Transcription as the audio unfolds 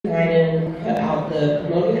about the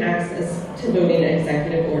Promoting Access to Voting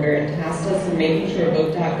Executive Order and tasked us with making sure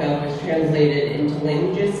Vote.gov was translated into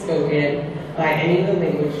languages spoken by any of the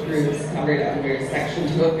language groups covered under Section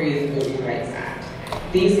 203 of the Voting Rights Act.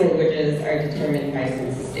 These languages are determined by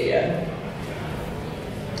census data.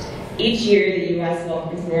 Each year, the U.S.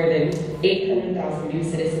 welcomes more than 800,000 new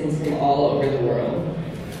citizens from all over the world.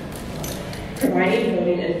 Providing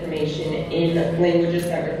voting information in languages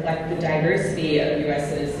that reflect the diversity of U.S.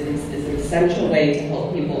 citizens is an essential way to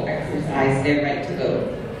help people exercise their right to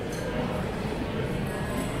vote.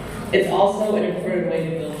 It's also an important way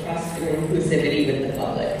to build trust and inclusivity with the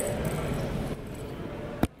public.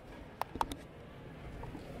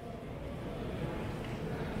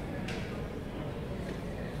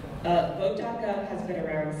 Vote.gov has been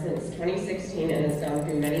around since 2016 and has gone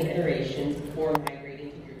through many iterations before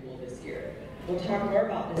migrating to Drupal this year. We'll talk more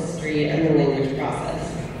about the history and the language process.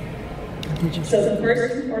 So the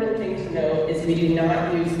first important thing to note is we do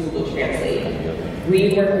not use Google Translate.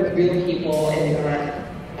 We work with real people and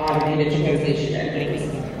not automated translation engines.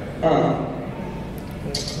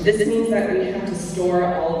 This means that we have to store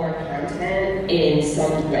all of our content in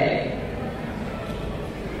some way.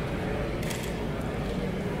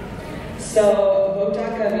 So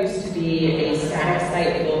Vote.gov used to be a static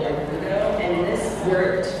site built on Pluto, and this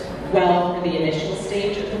worked well for the initial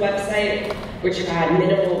stage of the website, which had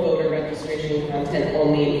minimal voter registration content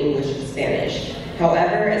only in English and Spanish.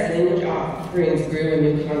 However, as language offerings grew and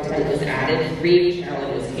new content was added, 3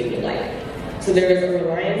 challenges came to light. So there was a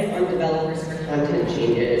reliance on developers for content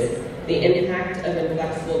changes. The impact of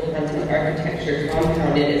inflexible content architecture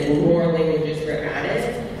compounded as more languages were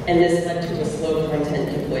added, and this led to a slow content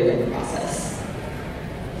deployment process.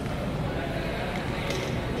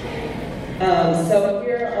 So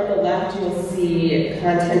here on the left, you'll see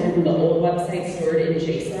content from the old website stored in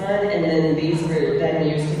JSON, and then these were then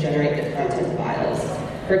used to generate the content files.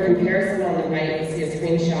 For comparison, on the right, you see a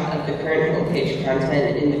screenshot of the current homepage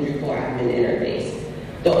content in the Drupal admin interface.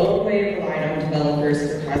 The old way relied on developers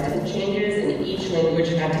for content changes, and each language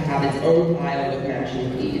had to have its own file with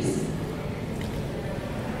matching keys.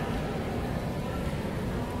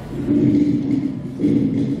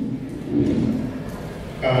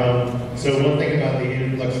 So one thing about the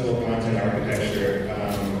inflexible content architecture,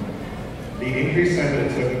 the increased time that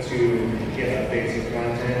it took to get updates of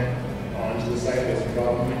content onto the site was a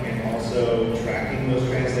problem, and also tracking those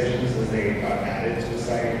translations as they got added to the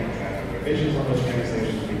site and tracking revisions on those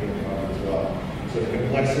translations became a problem as well. So the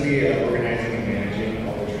complexity of organizing and managing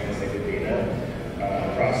all the translated data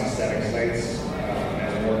across the static sites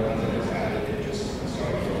as more content was added, it just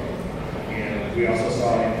started growing. And we also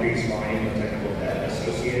saw an increased volume of technical debt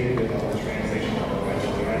associated with all the translation requests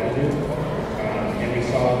that we had to do. And we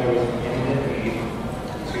saw there was an imminent need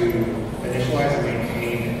to initialize and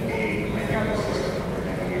maintain a manual system for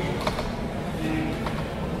navigation.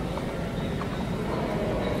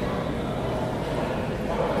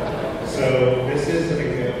 So this is an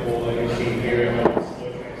example that you see here of the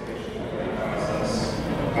slow translation process.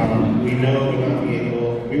 We know we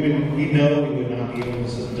would not be able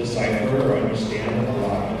to decipher or understand a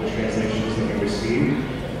lot of the translations that we received.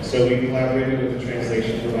 So we collaborated with the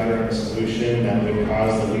translation provider on a solution that would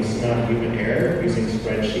cause the least amount of human error using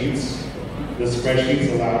spreadsheets. The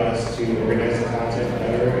spreadsheets allowed us to organize the content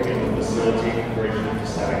better and facilitate conversion to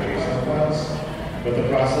static JSON files. But the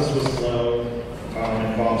process was slow,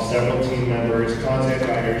 involved several team members, content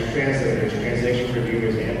writers, translators, translation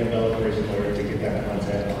reviewers, and developers in order to get that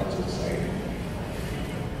content onto the site.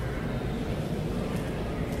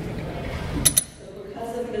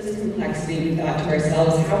 This complexity, we thought to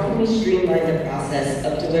ourselves, how can we streamline the process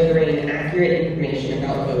of delivering accurate information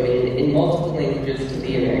about voting in multiple languages to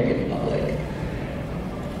the American public?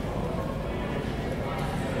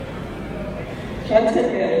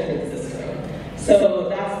 Content management system. So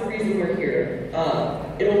that's the reason we're here.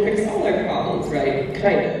 It'll fix all our problems, right?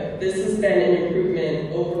 Kind of. This has been an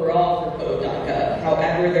improvement overall for Vote.gov.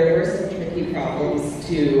 However, there were some tricky problems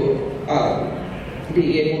to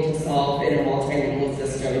be able to solve in a multilingual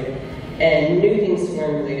system, and new things to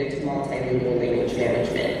learn related to multilingual language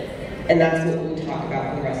management. And that's what we'll talk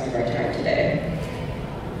about for the rest of our time today.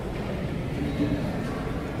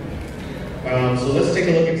 So let's take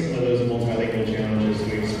a look at some of those multilingual challenges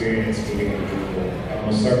we experienced moving into Drupal.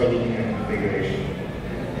 We'll start by looking at configuration.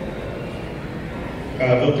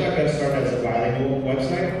 Vote.gov started as a bilingual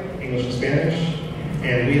website, English and Spanish,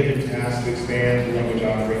 and we have been tasked to expand the language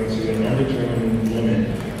offering to an undetermined limit,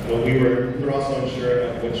 but we were also unsure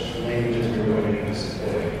of which languages we were going to need to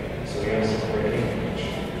support. So we have to support any language.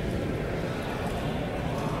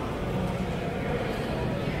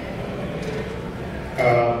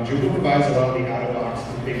 Drupal provides a lot of the out-of-box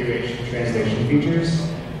configuration translation features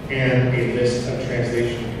and a list of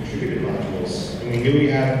translation contributed modules. And we knew we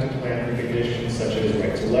had to plan for conditions such as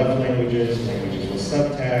right-to-left languages, languages with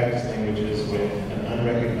subtags, languages with an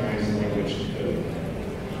unrecognized language code.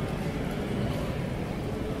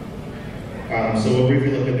 So we'll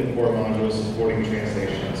briefly look at the core modules supporting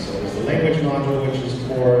translation. So there's the language module, which is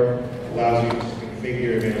core, allows you to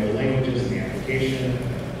configure available languages in the application.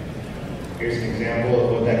 Here's an example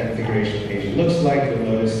of what that configuration page looks like. You'll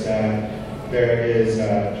notice that there is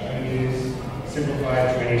Chinese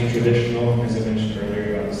simplified, Chinese traditional, as I mentioned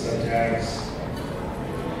earlier about the subtags.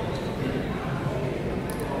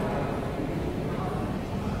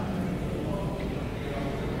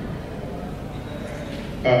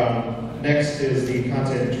 Next is the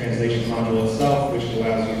content translation module itself, which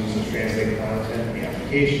allows you to translate content in the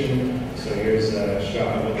application. So here's a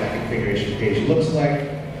shot of what that configuration page looks like.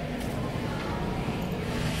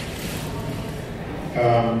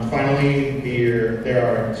 Finally, there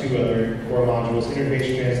are two other core modules: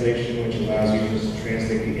 interface translation, which allows you to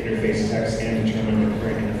translate the interface text and determine the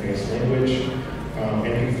current interface language,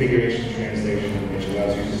 and configuration translation, which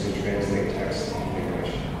allows users to translate text and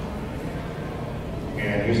configuration.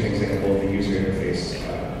 And here's an example of the user interface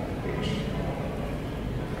page.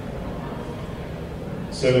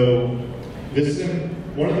 So this is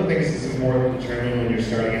one of the things that's important to determine when you're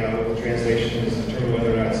starting out with a translation is to determine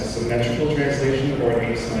whether or not it's a symmetrical translation or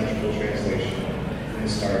an asymmetrical translation in the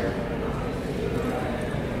start.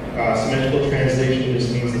 Symmetrical translation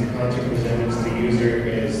just means the content presented to the user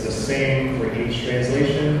is the same for each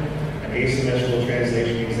translation. An asymmetrical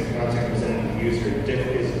translation means the content presented to the user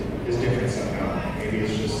is different somehow. Maybe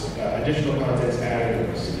it's just additional content's added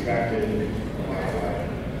or subtracted or modified.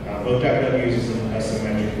 Vote.gov uses a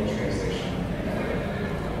symmetrical translation.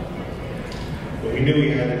 But we knew we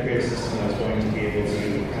had to create a system that was going to be able to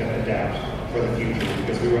kind of adapt for the future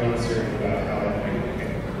because we were uncertain about how that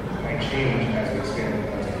might change as we expand the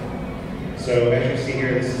content. So as you see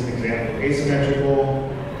here, this is an example of asymmetrical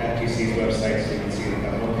FTC's website, so you can see that the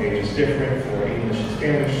homepage is different for English and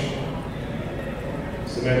Spanish.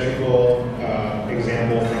 Symmetrical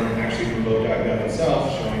example from Vote.gov itself,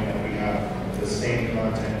 showing that we have the same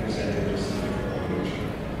content presented just in a different language.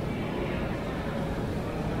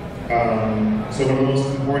 So one of the most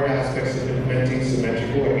important aspects of implementing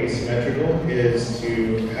symmetrical or asymmetrical is to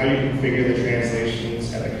how you configure the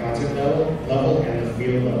translations at the content level and the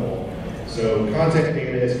field level. So content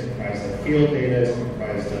data is comprised of field data, is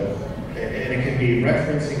comprised of, and it can be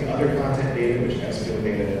referencing other content data which has field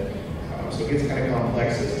data. So it gets kind of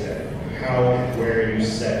complex as to how and where you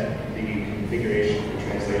set the configuration for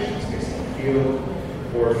translations based on the field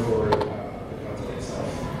or for the content itself.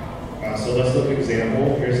 So let's look at an example.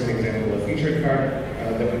 Here's an example of a featured card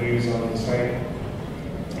that we use on the site.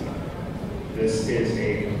 This is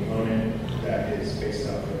a component that is based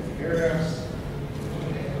off of paragraphs.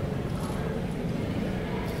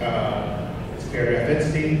 It's paragraph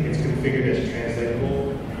entity. It's configured as translatable.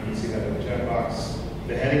 You can see that in the checkbox.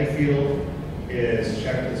 The heading field is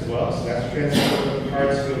checked as well, so that's translatable. The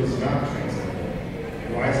cards field is not translatable.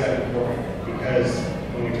 And why is that important? Because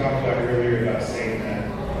when we talked about earlier about saying that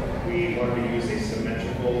we wanted to use a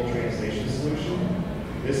symmetrical translation solution,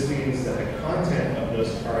 this means that the content of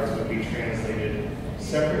those cards would be translated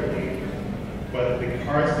separately, but the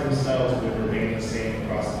cards themselves would remain the same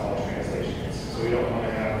across all translations. So we don't want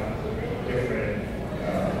to have different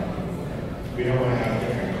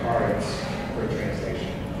cards for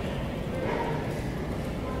translation.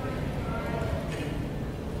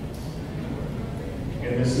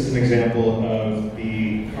 And this is an example of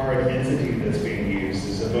the card entity that's being used.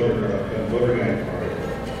 This is a voter guide card.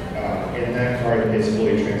 And that card is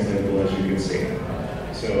fully translatable, as you can see.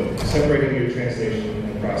 So separating your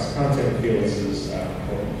translation across content fields is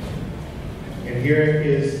important. And here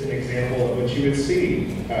is an example of what you would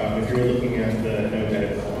see if you were looking at the note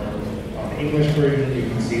edit form. On the English version, you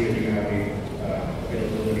can see that you have the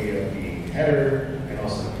availability of the header and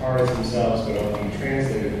also the cards themselves, but on the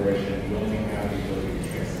translated version, you only have the ability to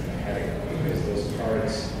translate the heading because those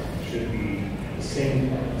cards should be the same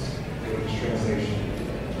cards for each translation.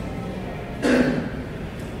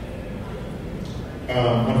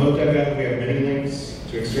 On Vote.gov, we have many links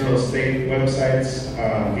to external state websites.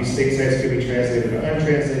 These state sites could be translated or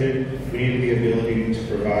untranslated. We need the ability to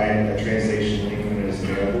provide a translation link when it is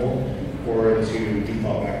available, or to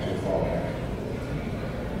default back to a fallback.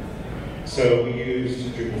 So we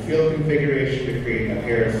used Drupal field configuration to create a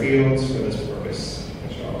pair of fields for this purpose,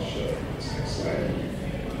 which I'll show in this next slide.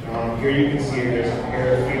 Here you can see there's a pair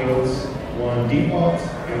of fields, one default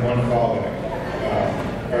and one fallback.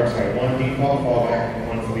 one default fallback and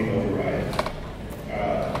one for the override.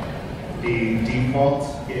 The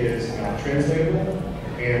default is not translatable,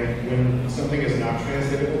 and when something is not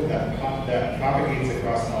translatable, that propagates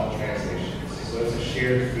across all translations. So it's a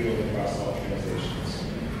shared field across all translations.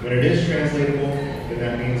 When it is translatable, then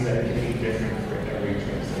that means that it can be different for every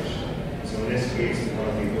translation. So in this case, we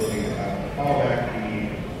want the ability to have a fallback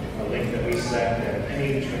be a link that we set that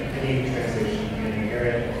any translation can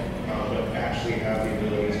inherit, but actually have the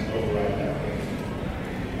ability to override that link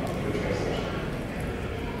for translation.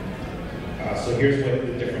 So here's what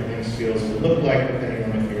the different links fields will look like depending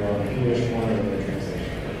on if you're on the English one or the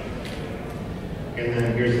translation. And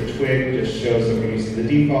then here's the twig, just shows that we're using the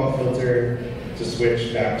default filter to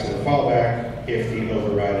switch back to the fallback if the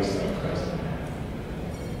override is not present.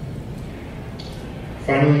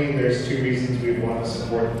 Finally, there's two reasons we want to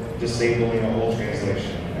support disabling a whole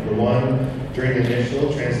translation. Number one, during the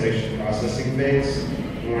initial translation processing phase,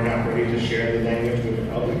 when we're not ready to share the language with the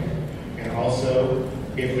public, and also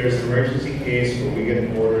if there's an emergency case where we get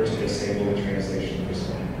an order to disable the translation for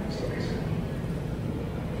some reason.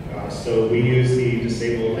 So we use the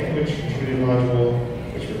disable language contributed module,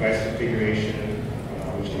 which provides configuration,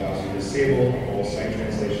 which allows you to disable a whole site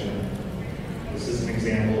translation. This is an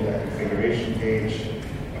example of that configuration page.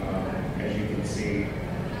 As you can see,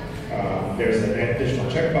 there's an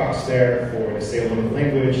additional checkbox there for disabling the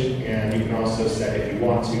language, and you can also set if you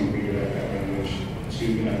want to redirect that language to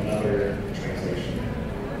another translation.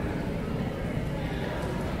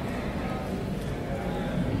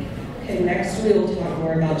 Okay, next we will talk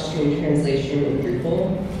more about stream translation in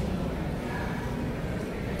Drupal.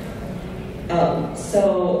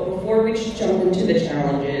 So before we jump into the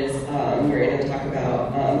challenges, we're going to talk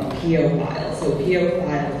about PO files. So PO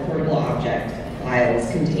files, portable object files,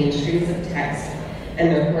 contain strings of text and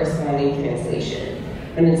their corresponding translation.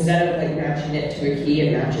 And instead of matching it to a key,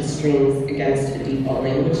 it matches strings against a default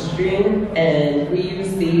language string. And we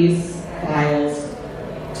use these files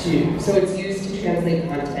so it's used to translate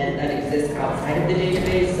content that exists outside of the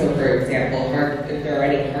database. So for example, if there are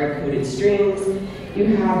any hard-coded strings you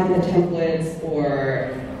have in the templates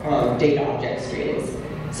or data object strings.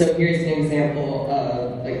 So here's an example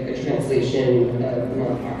of the translation of the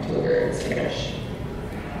month October in Spanish.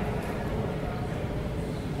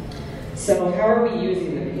 So how are we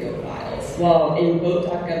using the PO files? Well, in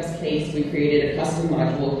Vote.gov's case, we created a custom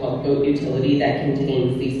module called Vote Utility that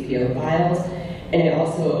contains these PO files, and it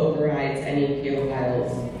also overrides any PO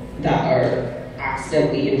files that are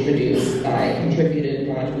accidentally introduced by contributed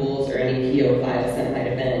modules or any PO files that might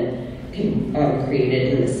have been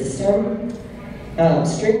created in the system.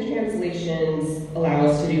 String translations allow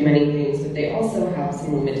us to do many things, but they also have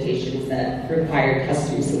some limitations that require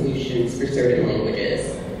custom solutions for certain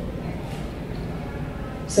languages.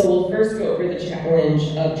 So we'll first go over the challenge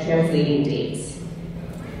of translating dates.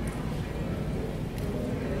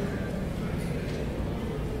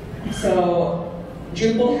 So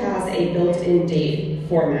Drupal has a built-in date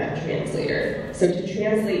format translator. So to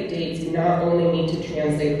translate dates, you not only need to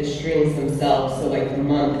translate the strings themselves, so like the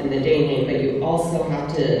month and the day name, but you also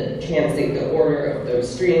have to translate the order of those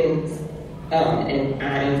strings and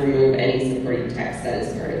add and remove any supporting text that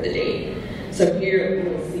is part of the date. So here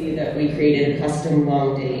you'll see that we created a custom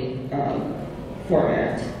long date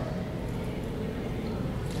format.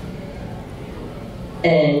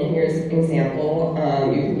 And here's an example.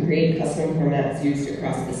 You can create custom formats used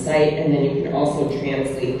across the site, and then you can also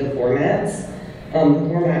translate the formats. The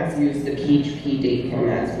formats use the PHP date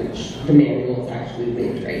formats, which the manual is actually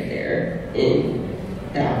linked right there in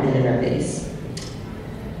the admin interface.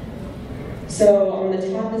 So on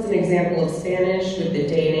the top is an example of Spanish with the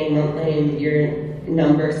day name, month name, year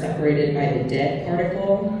number separated by the det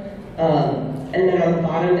particle. And then on the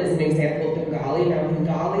bottom is an example of Bengali. Now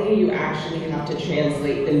Bengali, you actually have to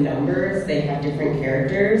translate the numbers. They have different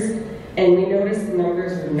characters. And we noticed the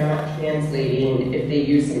numbers were not translating if they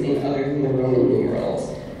use something other than the Roman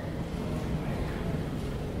numerals.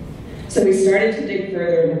 So we started to dig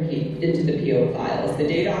further into the PO files. The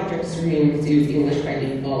data object streams use English by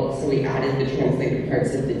default, so we added the translated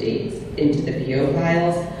parts of the dates into the PO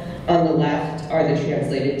files. On the left are the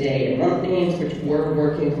translated day and month names, which were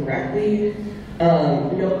working correctly.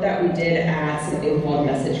 Note that we did add something called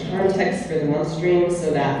message context for the month string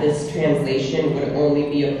so that this translation would only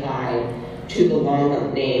be applied to the long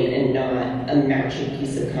month name and not a matching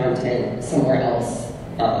piece of content somewhere else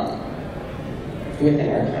within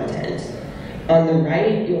our content. On the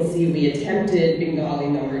right, you'll see we attempted Bengali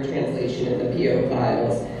number translation in the PO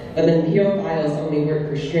files, but then PO files only work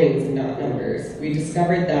for strings and not numbers. We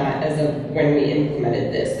discovered that as of when we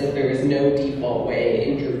implemented this, that there was no default way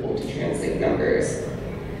in Drupal to translate numbers.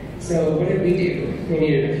 So what did we do? We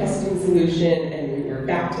needed a custom solution, and we were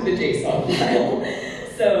back to the JSON file.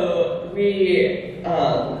 So we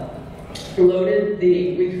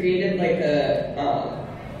we created like a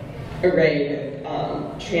array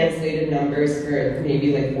with translated numbers for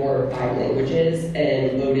maybe like 4 or 5 languages,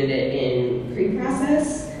 and loaded it in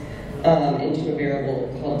preprocess into a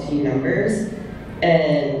variable called tnumbers,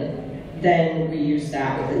 and then we used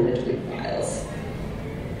that within the tweak files.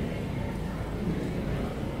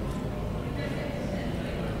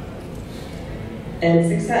 And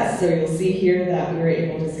success. So you'll see here that we were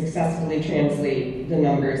able to successfully translate the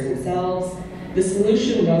numbers themselves. The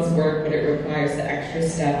solution does work, but it requires the extra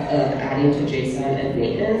step of adding to JSON and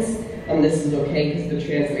maintenance. This is okay because the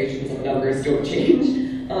translations of numbers don't change.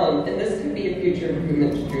 And this could be a future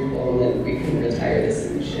improvement to Drupal, and then we can retire the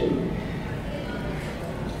solution.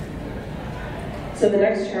 So the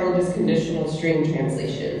next challenge is conditional string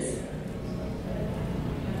translations.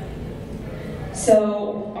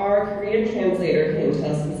 So our Korean translator came to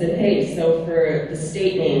us and said, hey, so for the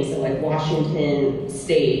state names, so like Washington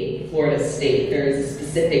State, Florida State, there is a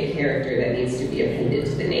specific character that needs to be appended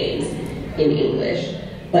to the names in English,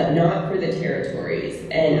 but not for the territories.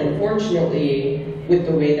 And unfortunately, with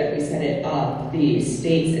the way that we set it up, the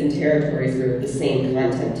states and territories were the same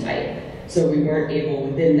content type. So we weren't able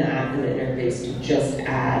within the admin interface to just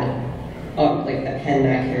add, like append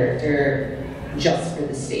that character just for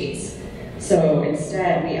the states. So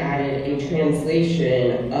instead, we added a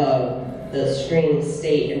translation of the string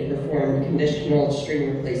state and performed conditional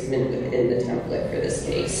string replacement within the template for this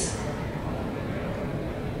case.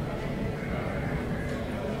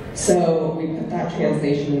 So we put that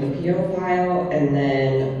translation in the PO file, and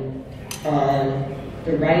then on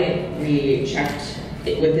the right, we checked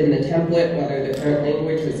within the template whether the current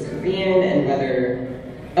language was Korean, and whether,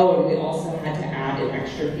 and we also had to add an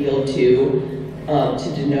extra field too,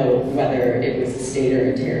 to denote whether it was a state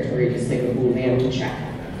or a territory, just like a Boolean to check.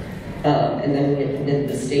 And then we appended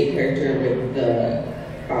the state character with the,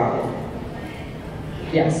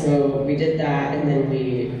 so we did that, and then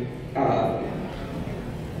we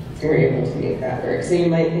were able to make that work. So you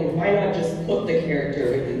might think, why not just put the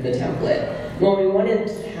character within the template? Well, we wanted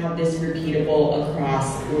to have this repeatable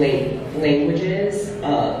across languages,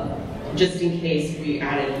 just in case we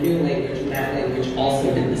added a new language and that language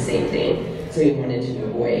also did the same thing. So we wanted to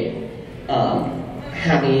avoid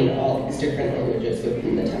having all these different languages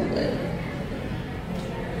within the template.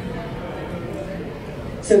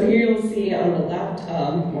 So here you'll see on the left,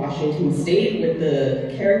 Washington State with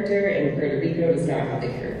the character, and Puerto Rico does not have the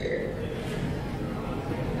character.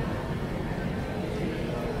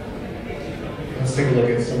 Let's take a look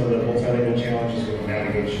at some of the multilingual challenges with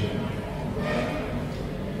navigation.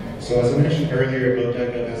 So as I mentioned earlier,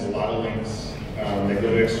 Vote.gov has a lot of links that go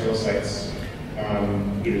to external sites.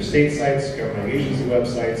 Either state sites, government agency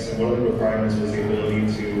websites, and one of the requirements was the ability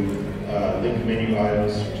to link menu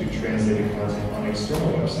items to translated content on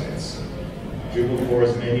external websites. Drupal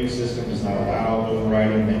 4's menu system does not allow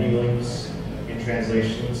overriding menu links in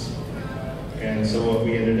translations, and so what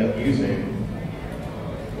we ended up using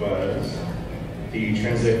was the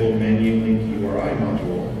translatable menu link URI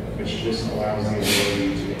module, which just allows the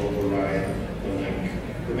ability to override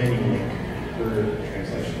the menu link for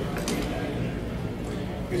translation.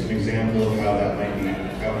 Here's an example of how that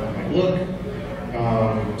might look.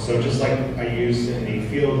 So just like I used in the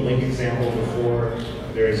field link example before,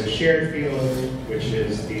 there is a shared field, which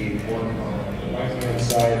is the one on the right-hand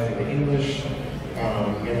side for the English,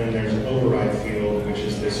 and then there's an override field, which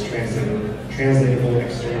is this translatable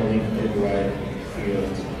external link override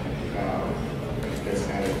field that's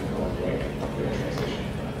added on the right for translation.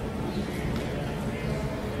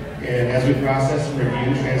 And as we process and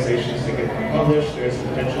review translations to get them published, there's a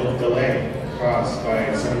potential delay caused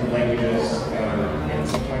by some languages, and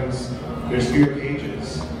sometimes there's fewer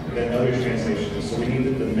pages than other translations. So we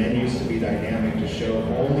needed the menus to be dynamic to show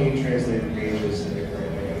only translated pages in the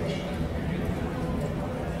current language.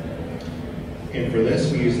 And for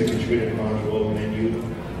this, we use the contributed module menu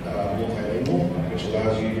multilingual, which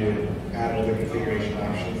allows you to add another configuration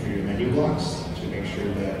option for your menu blocks to make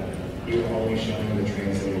sure that you're only showing the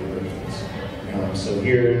translated versions. So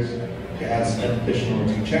it has additional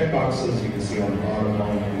 2 checkboxes. You can see on the bottom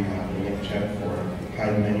one, we have the link check for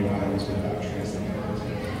hide menu items without translating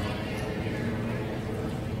content.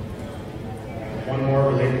 One more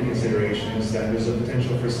related consideration is that there's a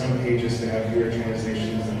potential for some pages to have fewer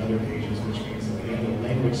translations than other pages, which means that we need the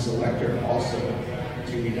language selector also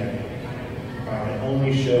to be dynamic and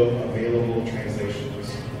only show available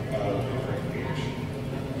translations of the current page.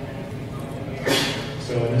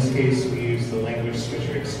 So in this case, we use the language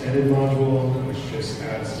switcher extended module, which just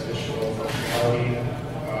adds additional functionality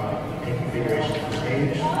and configuration of the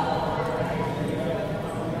page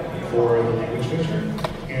for the language switcher.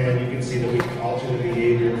 And you can see that we can alter the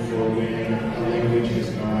behavior for when a language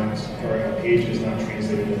is not, or a page is not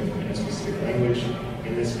translated in a specific language.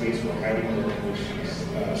 In this case, we're hiding the language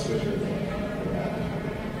switcher link for that.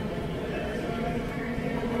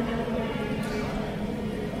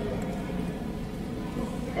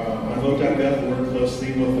 On Vote.gov, we work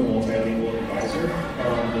closely with the multilingual advisor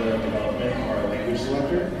on the development of our language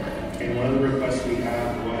selector. And one of the requests we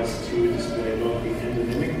had was to display both the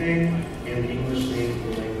endonymic name and the English name for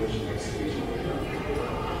the language exclamation.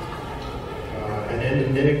 An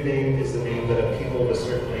endonymic name is the name that people of a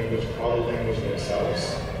certain language call the language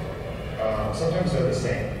themselves. Sometimes they're the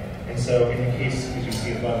same. And so in the case, as you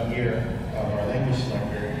see above here, our language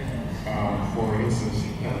selector, for instance,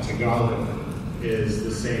 Tagalog is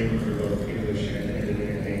the same for both English and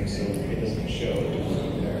endonymic names, so it doesn't show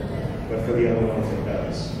it there. But for the other ones, it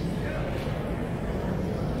does.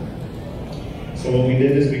 So what we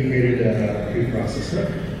did is we created a preprocessor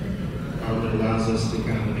that allows us to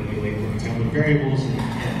kind of manipulate the template variables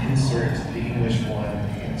and insert the English one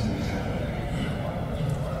into the template.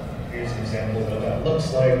 Here's an example of what that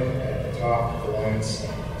looks like. At the top, the lines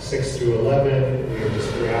 6 through 11, we are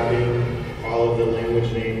just grabbing all of the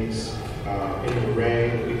language names in an array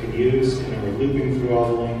that we can use, and then we're looping through all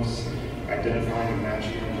the links, identifying and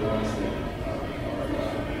matching the ones that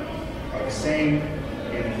are the same,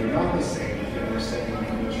 and if they're not the same, then we're setting the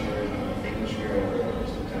English variable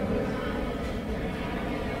to the template.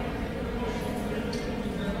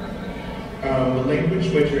 The language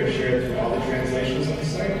switcher is shared through all the translations on the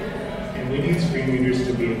site, and we need screen readers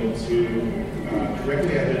to be able to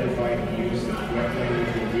correctly identify and use the correct language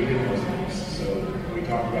we're reading those links. So we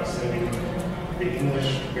talked about setting the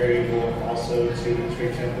English variable also to the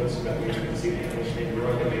tray template so that we can see the English name.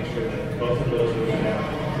 We're going to make sure that both of those are read out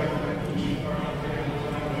in the correct language.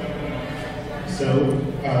 So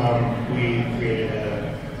we created a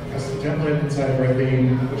custom template inside of our theme,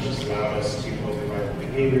 which just allowed us to override the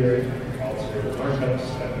behavior, alter the markups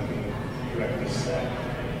so that we can correctly set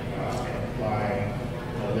and apply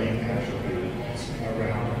the lane attributes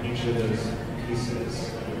around each of those pieces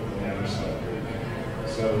of the language selector.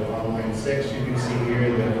 So on line 6, you can see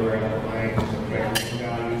here that we're applying the correct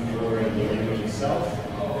value for the language itself.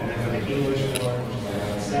 And then for the English one, which is on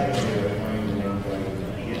line 7, we're applying the name value at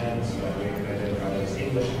the end so that we can identify that as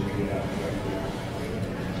English and read it out correctly.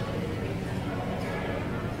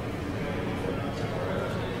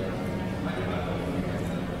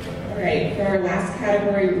 All right, for our last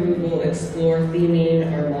category, we will explore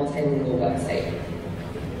theming our multilingual website.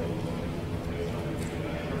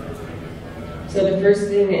 So the first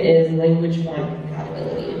thing is language font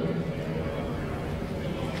compatibility.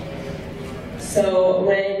 So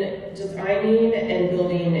when designing and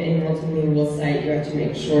building a multilingual site, you have to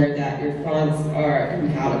make sure that your fonts are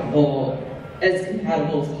compatible as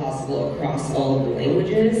possible across all of the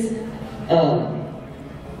languages.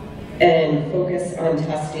 And focus on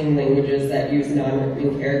testing languages that use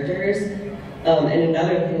non-working characters. And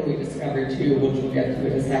another thing we discovered too, which we'll get to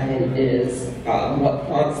in a second, is what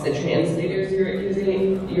fonts the translators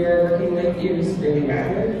you're working with use really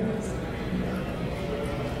matter.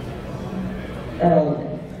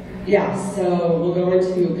 So we'll go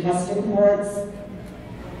into custom fonts.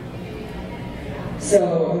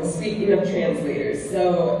 So speaking of translators,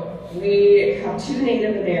 so we have 2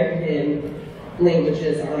 Native American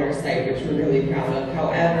languages on our site, which we're really proud of.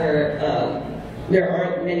 However, there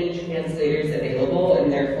aren't many translators available,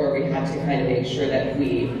 and therefore we had to kind of make sure that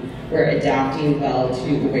we were adapting well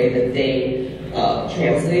to the way that they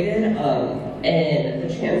translated. And the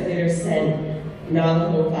translators sent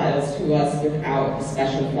Navajo files to us without a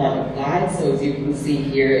special font applied. So as you can see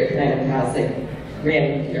here, it kind of has like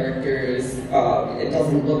random characters. It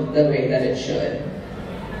doesn't look the way that it should.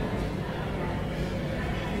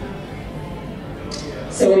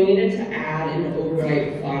 So we needed to add an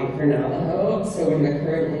override font for Navajo. So when the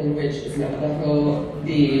current language is Navajo,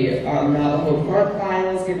 the Navajo font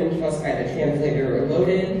files given to us by the translator are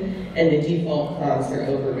loaded, and the default fonts are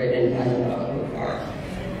overridden by the Navajo font.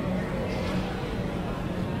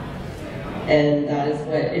 And that is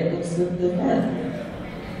what it looks with the font.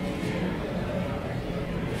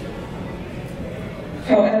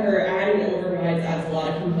 However, adding overrides adds a lot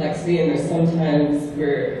of complexity, and there's sometimes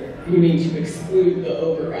where you need to exclude the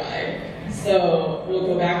override. So we'll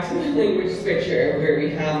go back to the language switcher where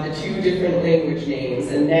we have the 2 different language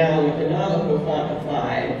names, and now with the Navajo font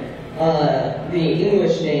applied, the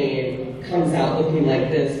English name comes out looking like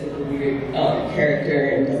this with a weird character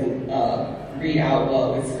and doesn't read out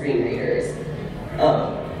well with screen readers.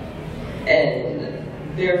 And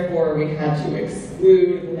therefore we had to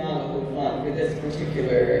exclude the nautical font for this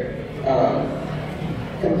particular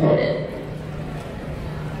component.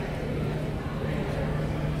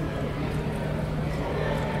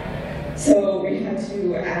 So we had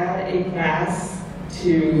to add a class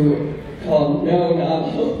called No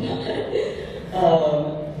Nautical Font.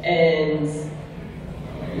 And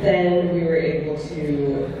then we were able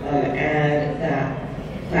to add that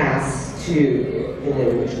class to the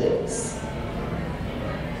language links.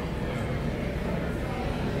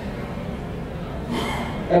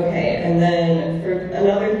 Okay, and then for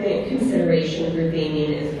another consideration for theming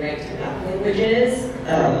is right to left languages.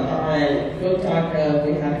 On Vote.gov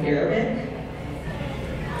we have Arabic.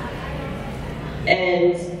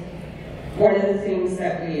 And one of the things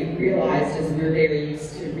that we realized is we're very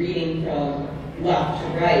used to reading from left to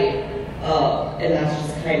right, and that's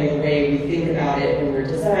just kind of the way we think about it when we're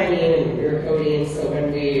designing and when we're coding. So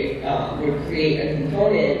when we would create a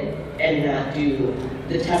component and not do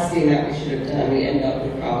the testing that we should have done, we end up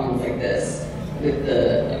with problems like this, with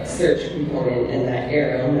the search component and that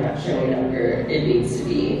arrow not showing up where it needs to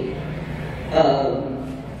be.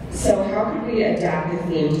 So how could we adapt the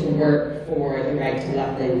theme to work for the right to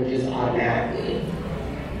left languages automatically?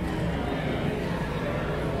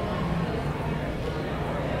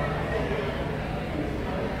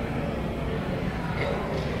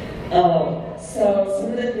 So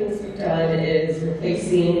some of the things we've done is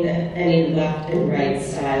replacing any left and right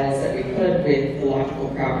styles that we could with the logical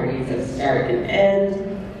properties of start and end.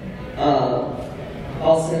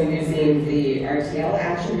 Also using the RTL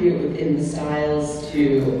attribute within the styles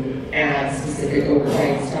to add specific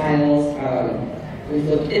override styles. We've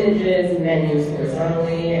looked images and menus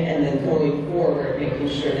horizontally, and then going forward, making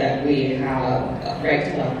sure that we have right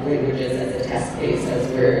to left languages as a test case as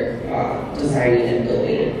we're designing and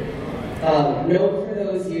building. Note for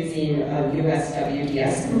those using US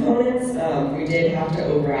WDS components, we did have to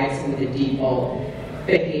override some of the default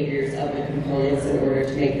behaviors of the components in order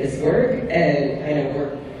to make this work, and kind of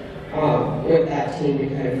work with that team to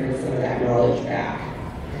kind of bring some of that knowledge back.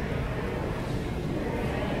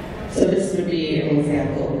 So this would be an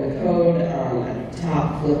example in the code, at the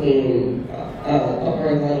top flipping a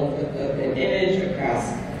horizontal flip of an image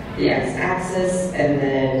across the x-axis, and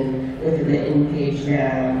then within the in-page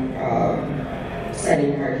nav,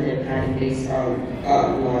 setting margin and padding based on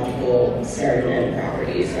logical start and end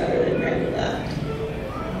properties rather than right and left.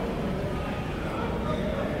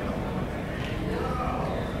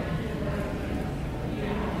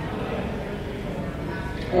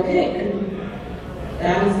 Okay, and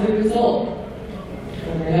that is the result. I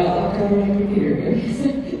got locked on my computer.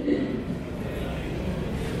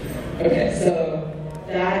 Okay, so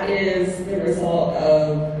that is the result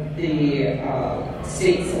of the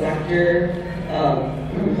state selector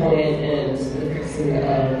component and the fixing of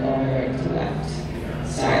right to left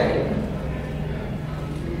styling.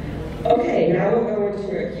 Okay, now we'll go into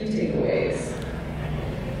our key takeaways.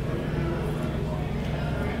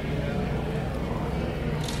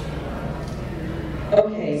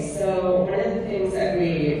 Okay, so one of the things that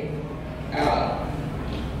we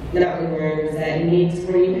learned is that when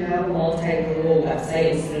you have a multilingual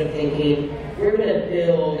website, instead of thinking, we're going to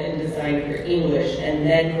build and design for English, and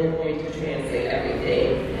then we're going to translate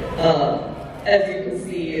everything. As you can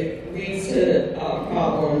see, it leads to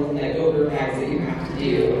problems and like overrides that you have to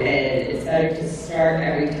do, and it's better to start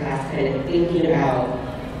every task kind of thinking about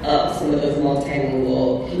some of those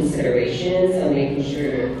multilingual considerations on making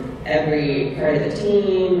sure every part of the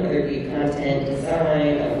team, whether it be content,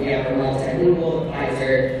 design, we have a multilingual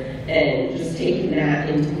advisor, and just taking that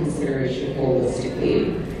into consideration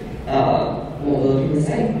holistically while building the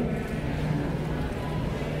site.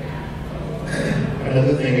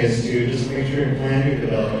 Another thing is to just make sure you plan your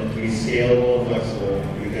development to be scalable and flexible,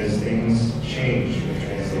 because things change with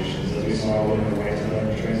translations, as we saw with the right to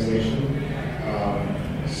left translation.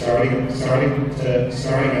 Starting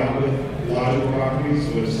out with logical properties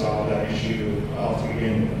would solve that issue all to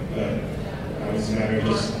begin with, but it's a matter of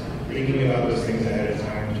just thinking about those things ahead of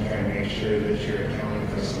time to try and make sure that you're accounting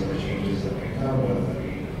for some of the changes that may come, whether it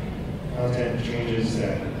be content changes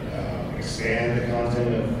that expand the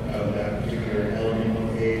content of that particular element on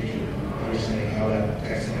the page, or understanding how that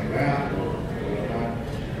text might wrap or whatnot.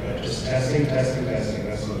 But just testing. That's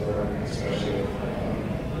important, especially with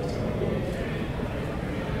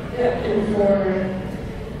Yeah, and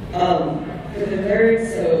for the third,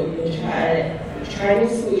 so we try new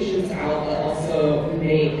solutions out, but also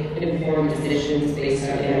make informed decisions based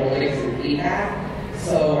on analytics and feedback.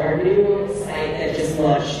 So our new site that just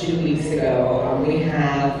launched 2 weeks ago, we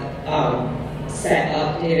have set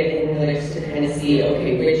up data analytics to kind of see,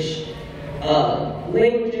 okay, which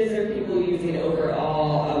languages are people using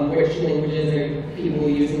overall, which languages are people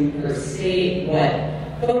using per state, what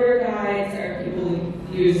voter guides are people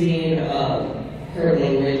using per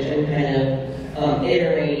language, and kind of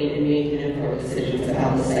iterating and making informed decisions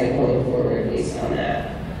about the site going forward based on that.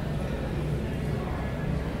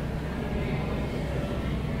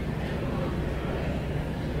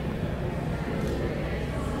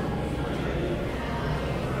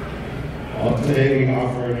 Well, today we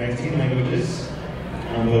offer 19 languages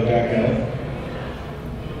on Vote.gov.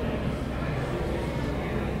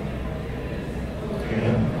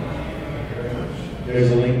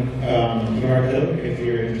 There's a link, QR code, if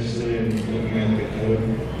you're interested in looking at the code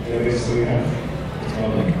database that we have. It's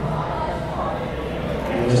public.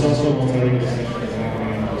 And there's also a multilingual session that's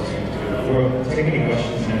happening in Bixal too. We'll take any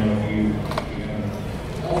questions now if you can.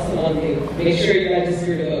 Also, one thing, make sure you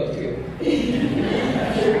register to vote too.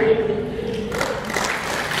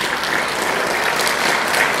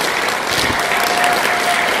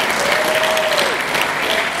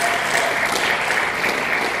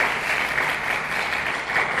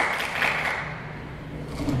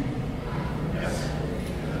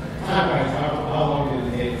 How long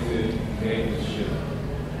did it take to make this ship?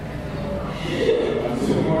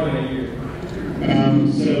 Still more than a year.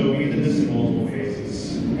 So we did this in multiple phases.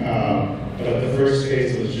 But the first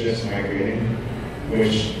phase was just migrating,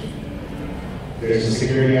 which there's a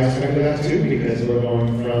security aspect of that too, because we're going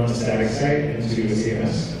from a static site into a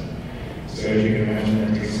CMS. So as you can imagine,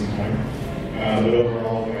 that takes some time. But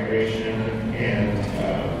overall, the migration and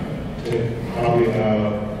took probably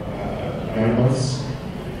about 9 months.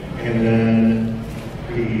 And then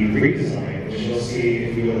the redesign, which you'll see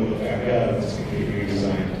if you go to Vote.gov, is completely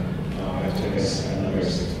redesigned. That took us another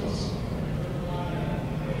 6 months.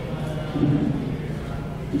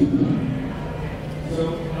 So,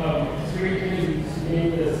 3 things in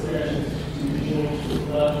the sessions to change the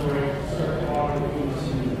left, right, start auditing to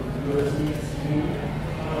USDC,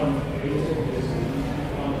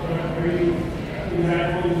 is that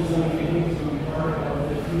going to be something to be part of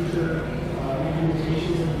the future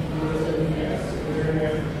implementations of USDS? Is there an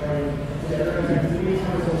effort to try and better activities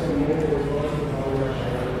for social mobile as well as the power?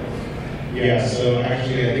 Yeah, so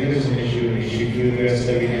actually I think there's an issue in HQQ with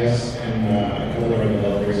SWS, and a couple of our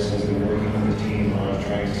developers has been working with the team on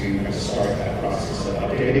trying to start that process of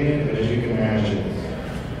updating it, but as you can imagine,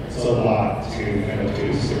 it's a lot to kind of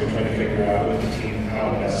do, so we're trying to figure out with the team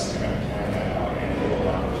how best to kind of plan that out and roll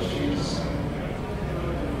out those issues.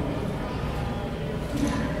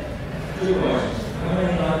 Two questions. How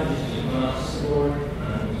many languages do you not support?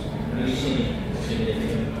 Have you seen a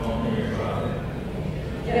significant problem in your product?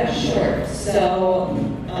 Yeah, sure. So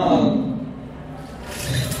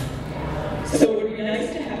it would be nice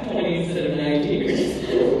to have 20 instead of 19, which is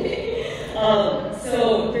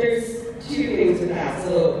so there's 2 things with that.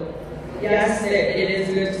 So yes, it is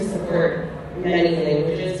good to support many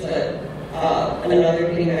languages, but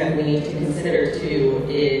another thing that we need to consider too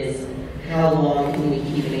is how long can we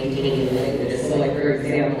keep maintaining the languages. So like, for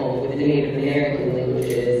example, with the Native American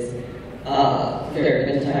languages, there have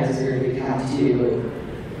been times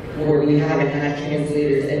where we haven't had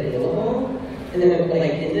translators available. And then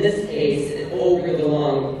like in this case, over the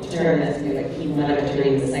long term, that's going to keep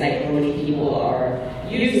monitoring the site, how many people are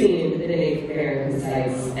using the Native American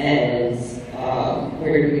sites, and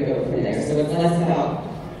where do we go from there. So it's less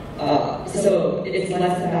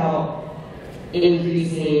about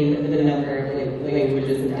increasing the number of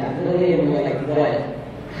languages indefinitely, and more like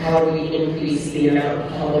how do we increase the amount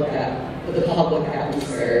of the public that we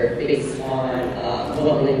serve based on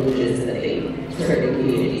what languages that they certain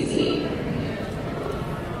communities need.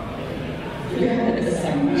 You have a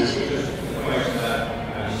second question. Just a question about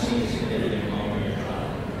have you seen a significant problem in your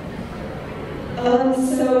product?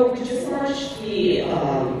 So we just launched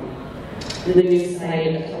the new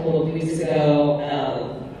site a couple of weeks ago,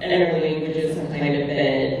 and our languages have kind of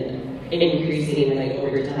been increasing like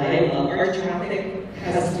over time. Our traffic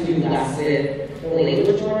has to do less with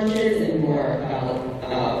language launches and more about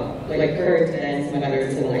like current events, whether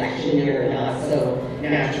it's an election year or not. So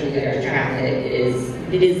naturally, our traffic is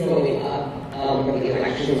going up with the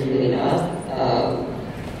election coming up,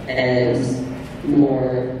 and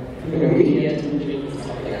more media attention and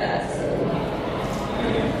stuff like that. So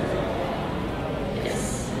yes.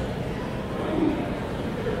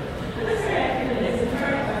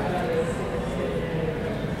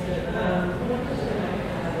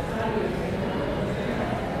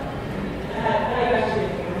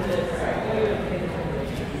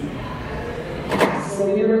 So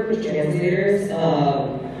we work with translators,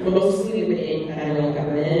 mostly within federal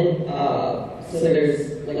government. So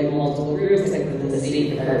there's like multiple groups, like within the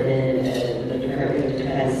State Department and the Department of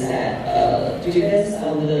Defense that do this.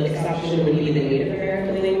 The exception would be the Native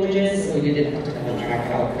American languages, so we did have to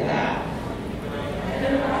contract out for that.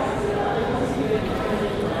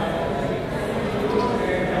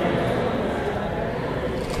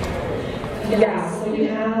 Yeah, so we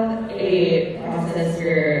have a process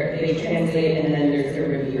where they translate and then there's a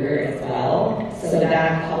reviewer as well. So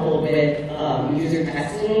that coupled with user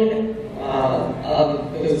testing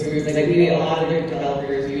of those groups, like we, a lot of the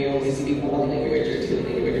developers, we only speak one language or two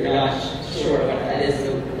languages, we're not sure what that is.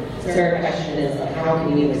 So our question is, how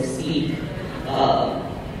can we like speak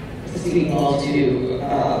well to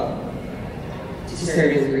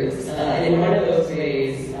certain groups? And one of those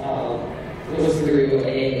ways was through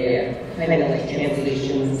a kind of like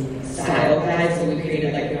translation style guide. So we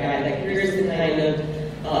created like a guide, like here's the kind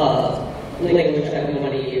of language that we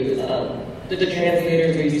want to use. The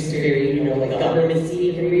translators are used to very, like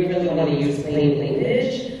government-y, and we really want to use plain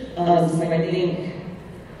language. So I think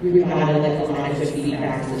we've gotten like a lot of good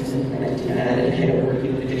feedback since implementing that and kind of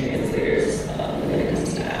working with the translators when it comes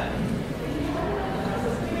to that.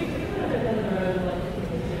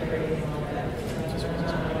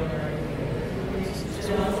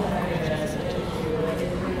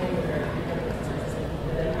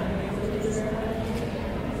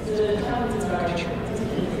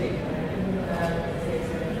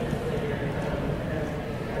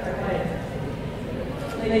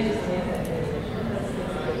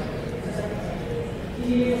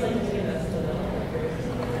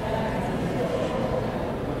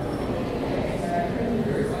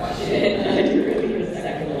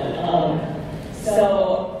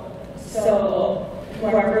 So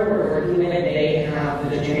whoever we're working with, they have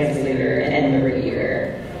the translator and the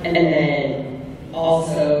reviewer, and then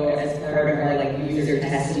also as part of our like user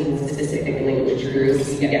testing specific language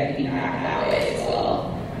groups, you get feedback that way as well.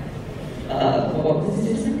 What was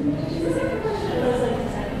the second question?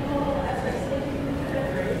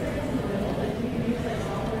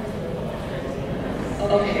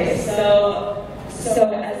 Okay, so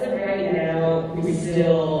as of right now, we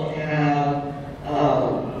still have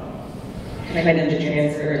kind of the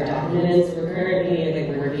transfer of documents. We're currently like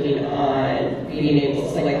working on being able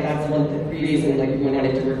to, like that's one of the reasons like we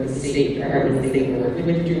wanted to work with the State Department because they work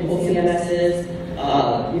with Drupal CMSs.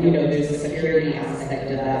 There's a security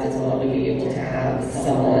aspect of that as well, to be able to have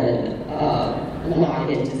someone log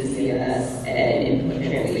into the CMS and input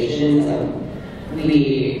translations.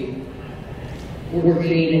 We're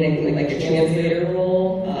creating like a translator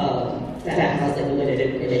role that has like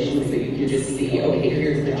limited permissions, so you can just see, okay,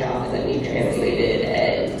 here's the job that we've translated,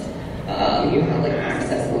 and you have like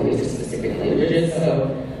access only to specific languages.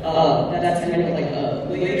 So that's kind of like a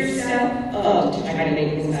later step to try to make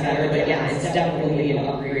things better. But yeah, it's definitely an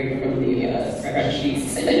upgrade from the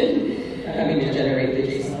spreadsheets and having to generate the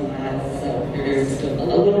JSON files. So there's still a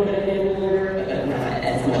little bit of manual work, but not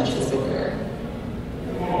as much as before.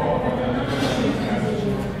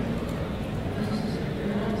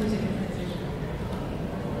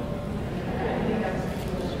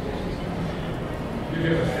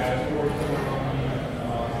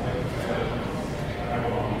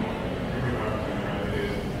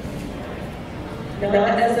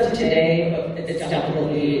 Not as of today, but it's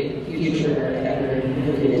definitely future work that we're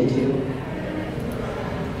looking into.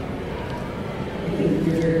 I think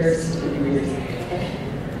you're first and you're second.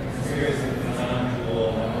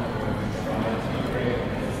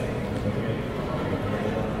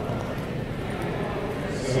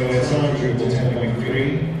 So it's on Drupal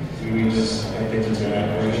 10.3. We just updated to that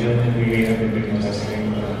version. We haven't been testing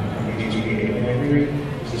PHP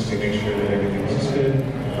 8.3 just to make sure that everything looks good.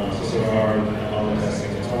 So far, all the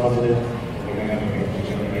testing is positive, but we haven't been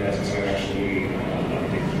using yet to actually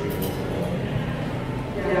update Drupal.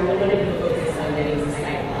 Yeah, we wanted to focus on getting the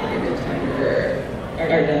site live in time for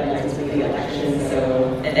our deadlines for the election. So,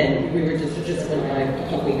 and we were just went live a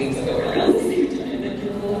couple weeks ago around the same time that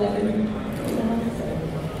Drupal 11.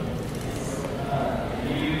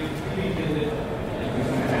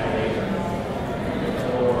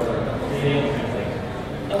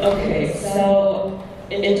 Okay, so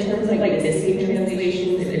in terms of like missing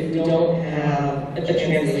translations, if we don't have a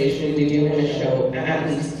translation, we do want to at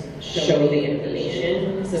least show the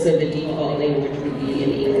information. So the default language would be in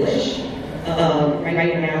English.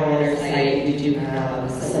 Right now on our site, we do have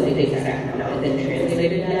some things that have not been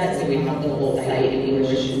translated yet. So we have the whole site in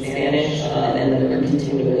English and Spanish, and then we're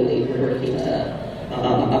continually working to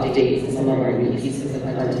update some of our new pieces of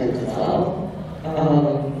content as well.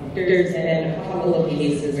 There's been a couple of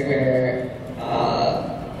cases where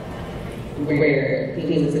where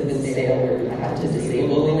things have been stale, where we've had to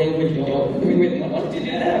disable the language. We really want to do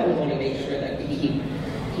that. We want to make sure that we keep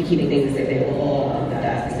things available.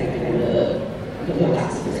 That's like kind of the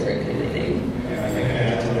last resort kind of thing. Yeah, I can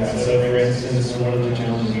add to that. So, for instance, one of the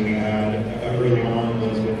challenges we had early on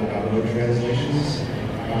was with the Vote translations,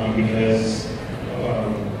 because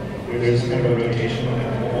there's kind of a rotation.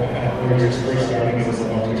 When we were first starting, it was the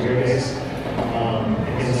volunteer days,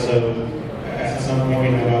 and so at some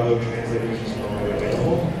point, the Vote translator was just no longer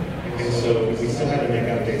available, and so we still had to make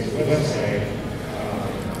updates to the website,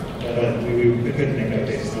 but we couldn't make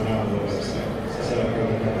updates to the website. So, or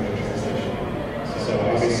the translation. So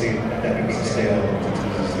obviously that became stale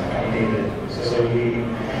and outdated. So we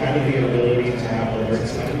had the ability to have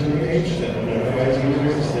alerts added to the page that notifies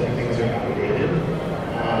users that things are outdated,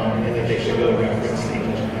 and that they should go reference the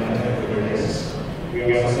English content for their days. We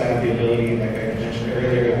also have the ability, like I mentioned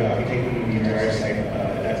earlier, about taking the entire site,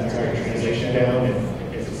 that entire translation down.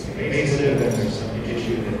 If it's invasive, then there's some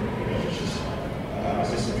issue that it's just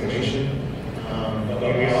misinformation.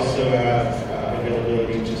 But we also have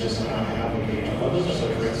availability to just not have a page published. So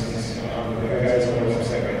for instance, our guys on our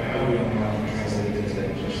website right now, we don't have them translated into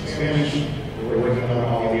English and Spanish. We're working on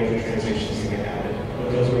all the other translations to get added. But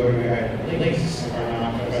those road guide links are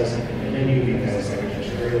not present in the menu because, like I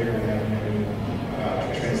mentioned earlier, we have menu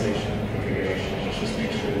translation configuration. Let's just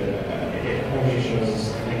make sure that it only shows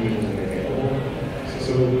languages that are available.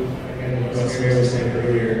 So again, what Samira was saying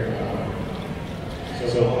earlier,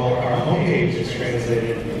 so our homepage is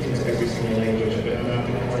translated into every single language, but not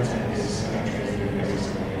the content is not translated in every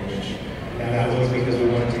single language. And that was because we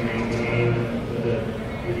wanted to maintain the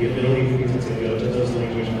ability for people to go to those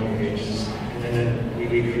language homepages. And then we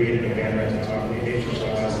created a banner at the top of the page, which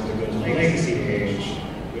allows them to go to the legacy page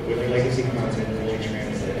with the legacy content fully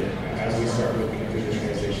translated. As we start looking through the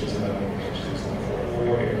translations of that homepage, there's no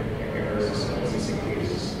more errors and missing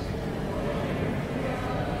pages.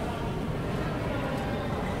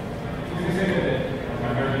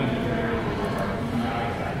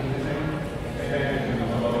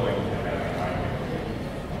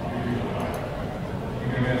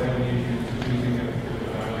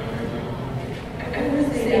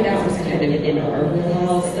 In our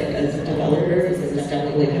wheelhouse, like as developers, it's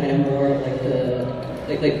definitely kind of more like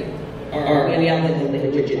we have like a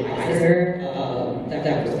language advisor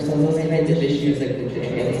that works on those kinds of issues, like with the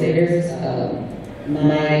translators.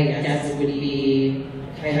 My guess would be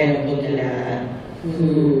kind of looking at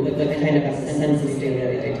who, like the kind of census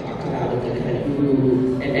data that I talked about, and the kind of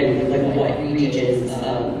who and like what regions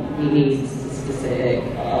need specific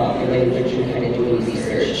language and kind of doing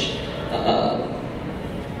research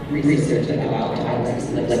about dialects,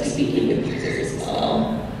 like speaking with users as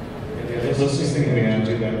well. Yeah, the closest thing we have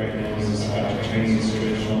to that right now is Chinese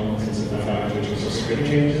traditional and simplified, which is script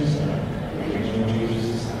changes, regional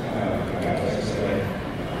changes, dialects.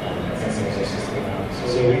 That's the closest thing we have.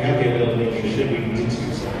 So we have the ability, should we need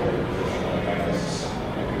to support dialects.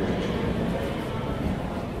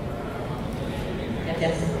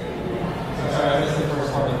 Yes. Sorry, I missed the first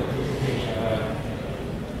part of the presentation.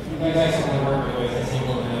 You guys have worked with a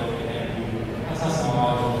single node and you assess a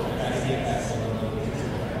model that's the single node.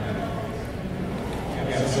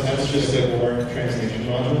 Yeah, so that's just the core translation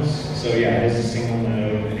modules. So yeah, it is a single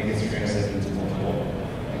node and it gets translated into multiple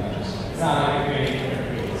languages. It's not like creating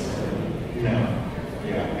interface. No.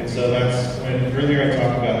 Yeah, and so that's when earlier I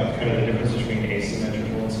talked about kind of the difference between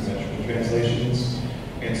asymmetrical and symmetrical translations.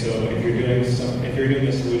 And so if you're doing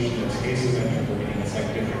a solution that's asymmetrical, meaning it's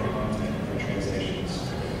like different content for translations,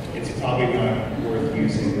 it's probably not worth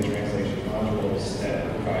using the translation modules that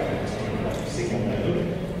provide a single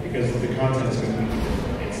node because the content is completely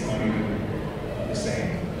different. It's not even the same.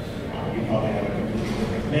 You probably have a completely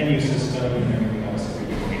different menu system and everything else if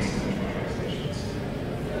you're doing asymmetrical translations.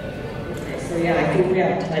 Okay, so yeah, I think we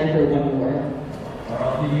have time for one more. Are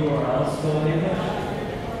all the URLs still in English?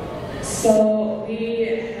 So we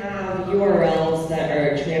have URLs that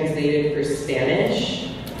are translated for Spanish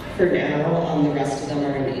for now. The rest of them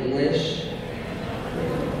are in English.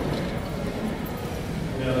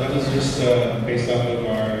 No, that was just based off of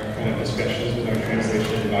our kind of discussions with our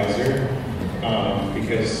translation advisor,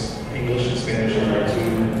 because English and Spanish are our two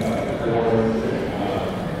core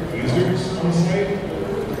users on the site.